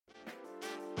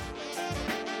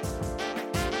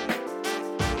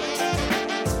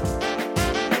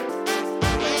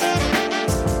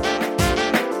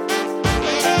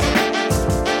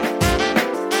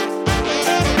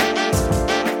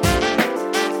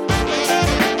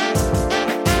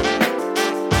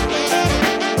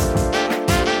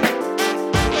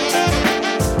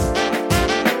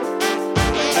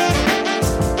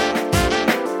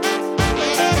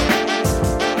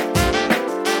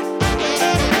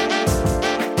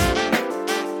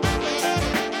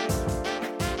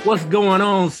What's going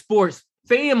on, sports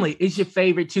family? It's your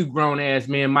favorite two grown-ass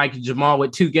men, Mike and Jamal,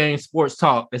 with Two Game Sports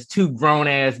Talk. That's two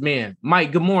grown-ass men.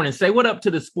 Mike, good morning. Say what up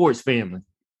to the sports family.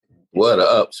 What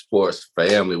up, sports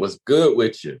family? What's good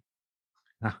with you?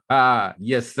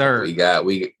 Yes, sir. We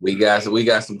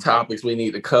got some topics we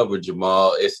need to cover,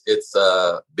 Jamal. It's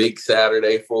a big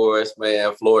Saturday for us,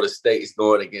 man. Florida State's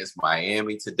going against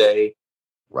Miami today.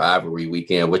 Rivalry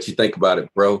weekend. What you think about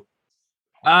it, bro?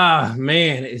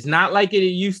 Man, it's not like it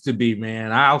used to be,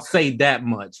 man. I'll say that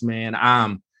much,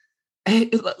 man.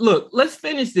 Hey, look, let's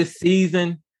finish this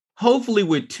season, hopefully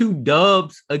with 2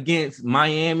 dubs against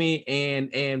Miami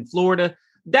and Florida.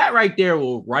 That right there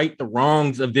will right the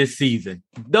wrongs of this season.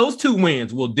 Those 2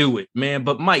 wins will do it, man.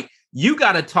 But Mike, you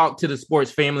got to talk to the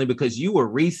sports family because you were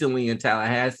recently in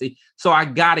Tallahassee. So I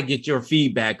got to get your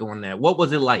feedback on that. What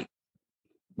was it like?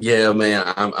 Yeah, man,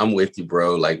 I'm with you,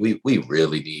 bro. Like we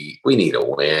really need a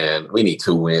win. We need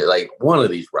 2 wins. Like one of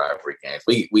these rivalry games.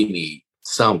 We need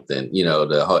something,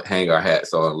 to hang our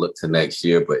hats on and look to next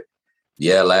year. But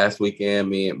yeah, last weekend,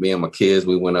 me and my kids,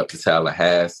 we went up to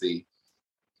Tallahassee.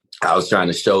 I was trying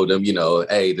to show them,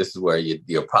 hey, this is where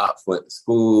your pops went to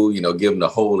school, give them the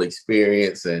whole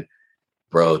experience. And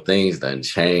bro, things done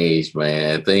changed,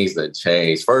 man. Things done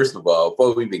changed. First of all,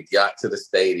 before we even got to the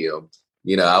stadium,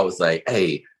 I was like,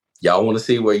 hey, y'all want to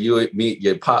see where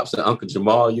your pops and Uncle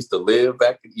Jamal used to live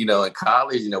back, in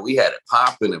college? We had it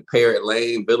popping in Parrot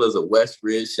Lane, Villas of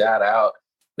Westridge, shout out.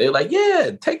 They're like,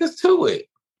 yeah, take us to it.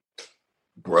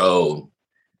 Bro,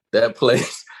 that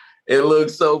place, it looked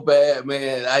so bad,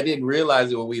 man. I didn't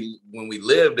realize it when we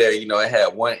lived there, it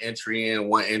had one entry in,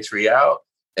 one entry out.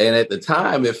 And at the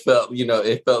time it felt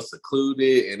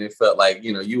secluded and it felt like,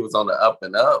 you was on the up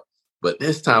and up. But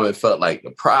this time it felt like the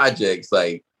projects,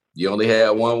 like you only had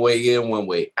one way in, one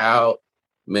way out.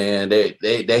 Man,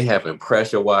 they haven't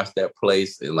pressure washed that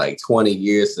place in like 20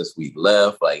 years since we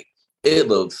left. Like it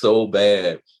looked so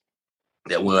bad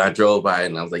that when I drove by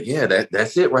and I was like, yeah,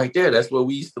 that's it right there. That's where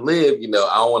we used to live. I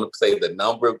don't want to say the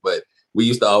number, but we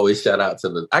used to always shout out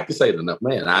to I could say the number.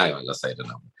 Man, I ain't gonna say the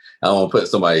number. I don't want to put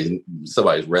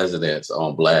somebody's residence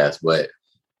on blast, but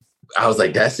I was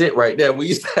like, that's it right there. We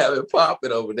used to have it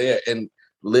popping over there. And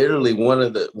literally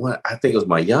I think it was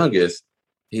my youngest,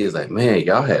 he was like, man,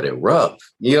 y'all had it rough.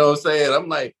 You know what I'm saying? I'm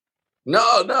like,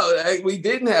 no, like, we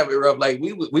didn't have it rough. Like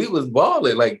we was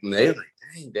balling. Like, and they was like,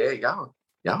 dang, Dad,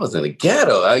 y'all was in the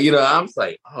ghetto. I'm just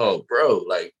like, oh, bro,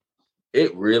 like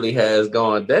it really has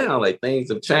gone down. Like things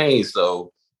have changed.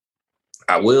 So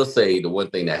I will say the one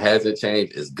thing that hasn't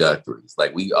changed is Guthrie's.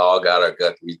 Like we all got our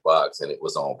Guthrie's box and it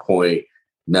was on point.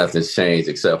 Nothing's changed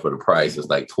except for the price. It's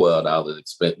like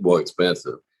 $12 more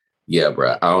expensive. Yeah,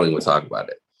 bro. I don't even talk about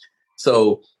it.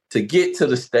 So to get to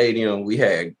the stadium, we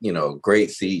had,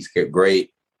 great seats,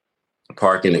 great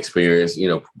parking experience,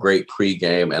 great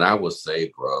pregame. And I will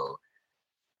say, bro,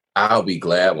 I'll be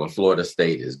glad when Florida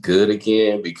State is good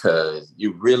again because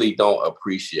you really don't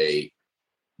appreciate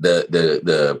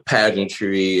the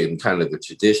pageantry and kind of the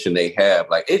tradition they have.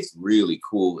 Like it's really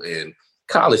cool. And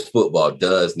college football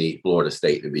does need Florida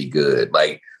State to be good.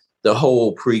 Like the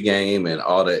whole pregame and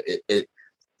all that,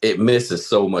 it misses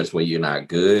so much when you're not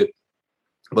good.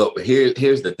 But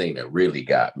here's the thing that really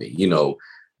got me.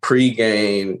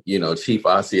 Pregame, Chief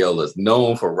Osceola is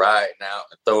known for riding out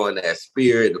and throwing that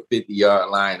spear at the 50-yard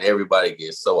line. Everybody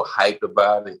gets so hyped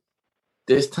about it.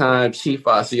 This time, Chief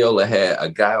Osceola had a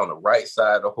guy on the right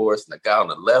side of the horse and a guy on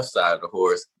the left side of the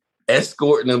horse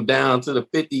escorting them down to the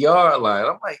 50-yard line.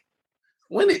 I'm like,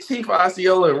 when did Chief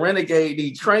Osceola and Renegade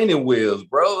need training wheels,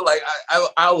 bro? Like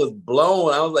I was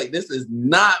blown. I was like, this is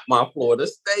not my Florida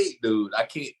State, dude.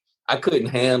 I couldn't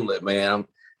handle it, man.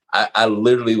 I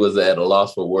literally was at a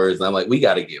loss for words. And I'm like, we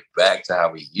got to get back to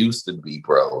how we used to be,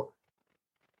 bro.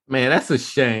 Man, that's a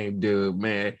shame, dude,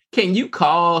 man. Can you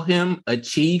call him a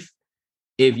chief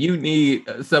if you need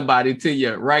somebody to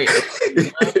your right?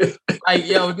 Like,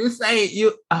 yo, this ain't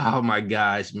you. Oh, my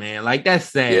gosh, man. Like, that's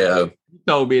sad. Yeah. You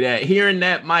told me that. Hearing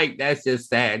that, Mike, that's just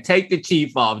sad. Take the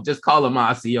chief off. Just call him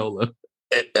Osceola.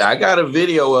 I got a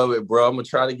video of it, bro. I'm going to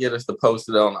try to get us to post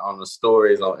it on the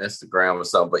stories on Instagram or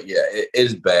something. But, yeah,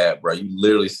 it's bad, bro. You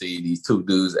literally see these 2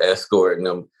 dudes escorting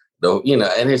them, though,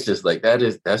 and it's just like,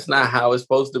 that's not how it's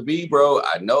supposed to be, bro.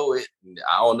 I know it.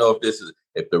 I don't know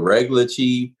if the regular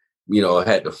chief,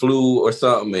 had the flu or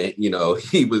something and,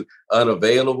 he was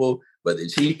unavailable. But the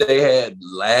chief they had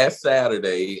last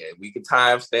Saturday, and we can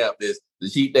timestamp this, the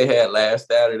chief they had last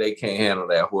Saturday can't handle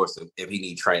that horse if he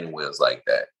need training wheels like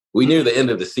that. We near the end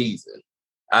of the season.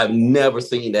 I've never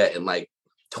seen that in like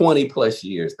 20 plus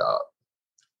years, dog.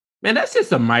 Man, that's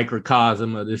just a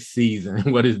microcosm of this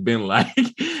season, what it's been like.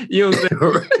 You know what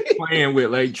I'm saying? playing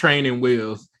with like training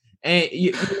wheels. And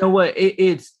you know what?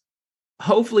 It's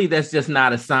hopefully that's just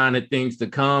not a sign of things to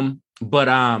come. But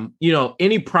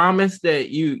any promise that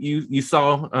you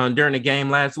saw during the game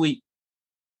last week?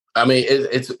 I mean,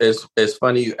 it's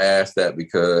funny you asked that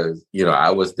because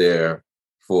I was there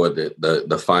for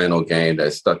the final game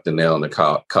that stuck the nail in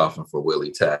the coffin for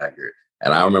Willie Taggart,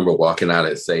 and I remember walking out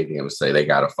at stadium and say they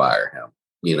got to fire him.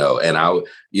 And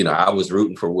I was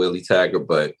rooting for Willie Taggart,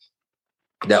 but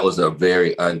that was a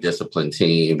very undisciplined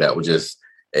team that was just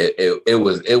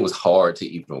it was hard to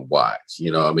even watch.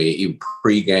 I mean, even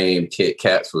pregame,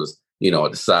 Cats was at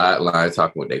the sideline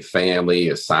talking with their family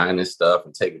and signing stuff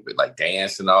and taking like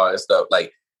dancing and all that stuff.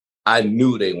 Like I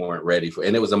knew they weren't ready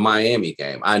and it was a Miami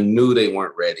game. I knew they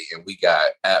weren't ready, and we got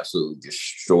absolutely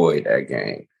destroyed that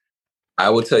game. I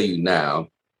will tell you now,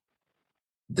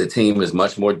 the team is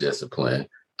much more disciplined.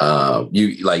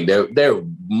 They're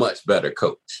much better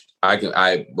coached.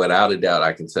 I without a doubt,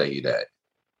 I can tell you that.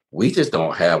 We just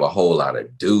don't have a whole lot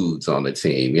of dudes on the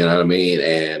team. You know what I mean?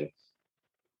 And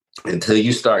until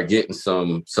you start getting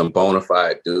some bona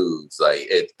fide dudes, like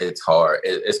it's hard.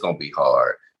 It's going to be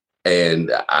hard.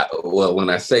 And when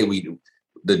I say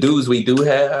the dudes we do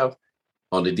have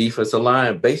on the defensive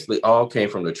line, basically all came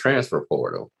from the transfer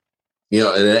portal.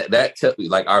 And that tells me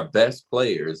like our best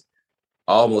players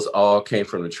almost all came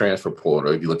from the transfer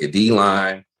portal. If you look at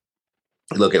D-line,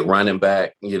 look at running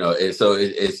back, so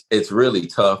it's really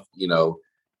tough.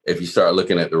 If you start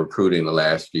looking at the recruiting the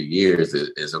last few years,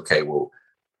 is okay. Well,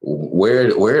 where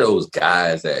are those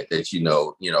guys that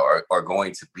are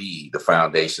going to be the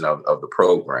foundation of the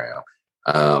program?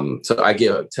 So I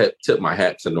tip my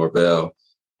hat to Norvell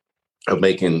of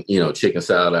making chicken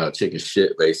salad out of chicken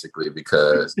shit, basically,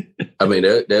 because I mean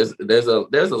there's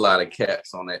a lot of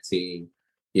cats on that team.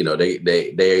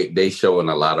 They showing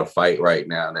a lot of fight right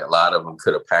now, and a lot of them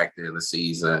could have packed in the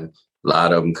season. A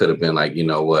lot of them could have been like,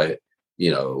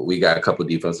 we got a couple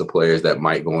defensive players that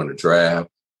might go in the draft.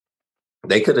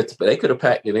 They could have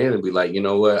packed it in and be like, you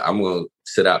know what, I'm going to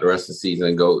sit out the rest of the season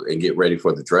and go and get ready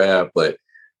for the draft. But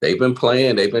they've been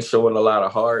playing. They've been showing a lot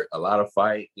of heart, a lot of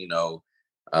fight. And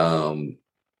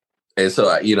so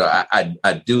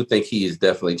I do think he is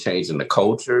definitely changing the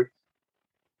culture,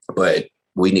 but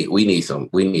we need some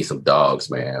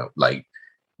dogs, man. Like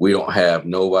we don't have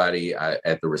nobody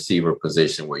at the receiver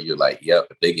position where you're like, yep,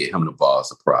 if they get him the ball,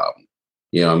 it's a problem.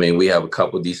 You know what I mean? We have a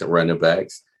couple decent running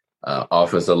backs.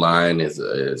 Offensive line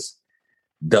is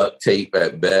duct tape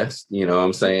at best. You know what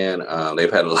I'm saying?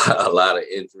 They've had a lot of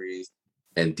injuries,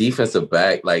 and defensive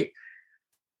back, like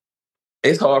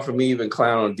it's hard for me to even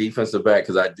clown on defensive back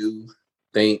because I do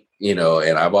think,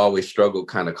 and I've always struggled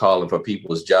kind of calling for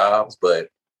people's jobs, but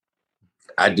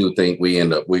I do think we're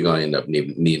going to end up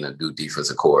needing a new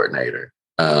defensive coordinator.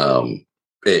 Some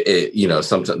of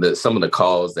the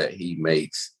calls that he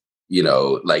makes,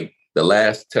 like the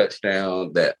last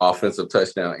touchdown, that offensive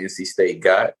touchdown NC State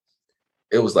got,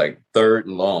 it was like 3rd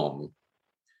and long,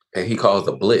 and he calls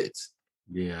a blitz.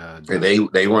 Yeah, and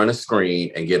they run a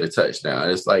screen and get a touchdown.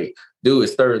 It's like, dude,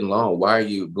 it's 3rd and long. Why are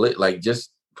you blitz? Like,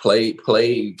 just play,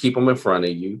 keep them in front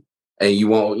of you. And you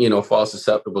won't, fall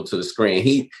susceptible to the screen.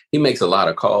 He makes a lot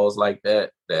of calls like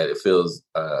that it feels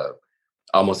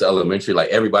almost elementary. Like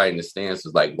everybody in the stands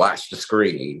is like, watch the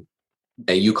screen,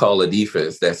 and you call a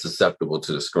defense that's susceptible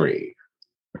to the screen.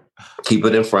 Keep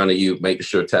it in front of you. Make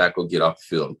sure tackle get off the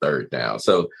field on 3rd down.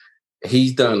 So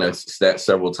he's done that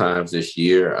several times this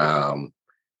year, and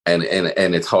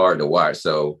it's hard to watch.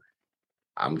 So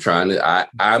I'm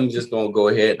just gonna go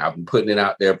ahead. I've been putting it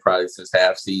out there probably since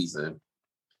half season.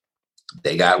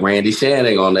 They got Randy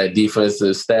Shannon on that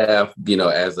defensive staff,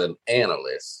 as an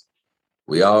analyst.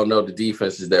 We all know the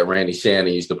defenses that Randy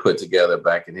Shannon used to put together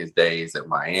back in his days at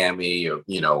Miami or,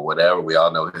 whatever. We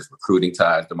all know his recruiting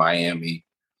ties to Miami.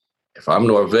 If I'm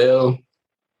Norvell,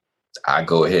 I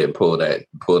go ahead and pull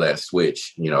that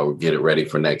switch, get it ready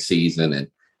for next season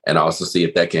and also see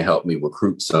if that can help me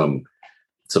recruit some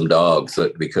dogs,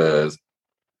 because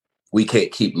we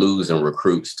can't keep losing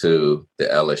recruits to the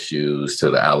LSUs, to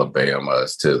the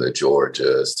Alabamas, to the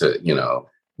Georgias,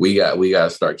 we got to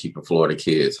start keeping Florida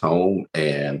kids home.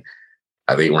 And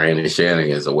I think Randy Shannon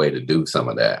is a way to do some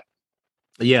of that.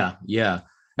 Yeah,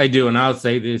 I do. And I'll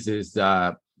say this is,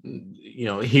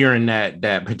 hearing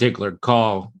that particular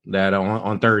call that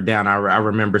on 3rd down, I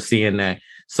remember seeing that,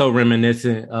 so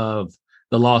reminiscent of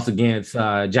the loss against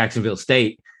Jacksonville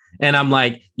State. And I'm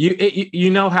like,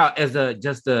 how as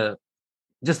just a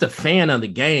fan of the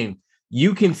game,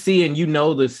 you can see and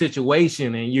the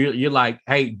situation, and you're like,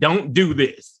 hey, don't do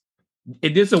this.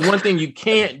 This is one thing you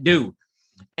can't do.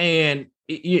 And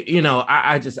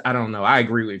I don't know. I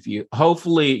agree with you.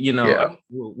 Hopefully, Yeah.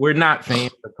 we're not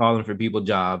fans of calling for people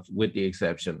jobs, with the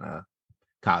exception of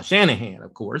Kyle Shanahan,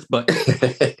 of course. But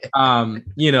hopefully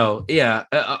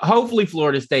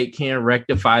Florida State can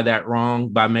rectify that wrong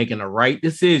by making the right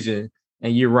decision.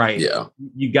 And you're right. Yeah.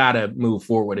 You got to move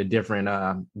forward a different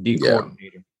D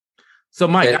coordinator. So,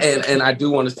 Mike, and I do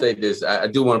want to say this. I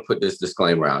do want to put this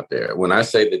disclaimer out there. When I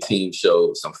say the team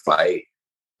showed some fight,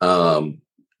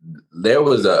 there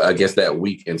was I guess that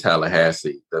week in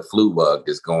Tallahassee, the flu bug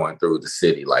is going through the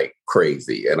city like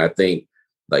crazy. And I think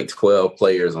like 12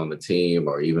 players on the team,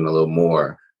 or even a little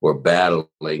more, were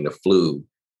battling the flu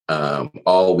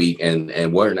all week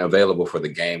and weren't available for the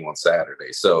game on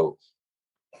Saturday. So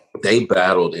they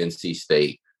battled NC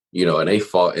State, and they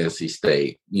fought NC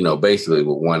State, basically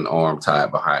with one arm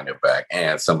tied behind their back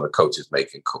and some of the coaches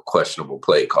making questionable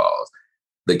play calls.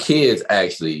 The kids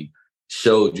actually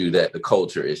showed you that the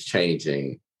culture is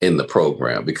changing in the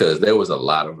program, because there was a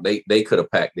lot of, they could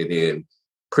have packed it in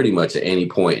pretty much at any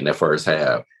point in the first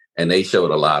half, and they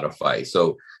showed a lot of fight.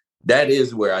 So that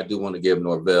is where I do want to give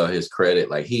Norvell his credit.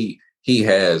 Like he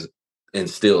has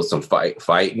instilled some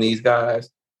fight in these guys.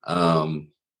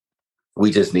 We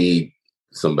just need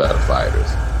some better fighters.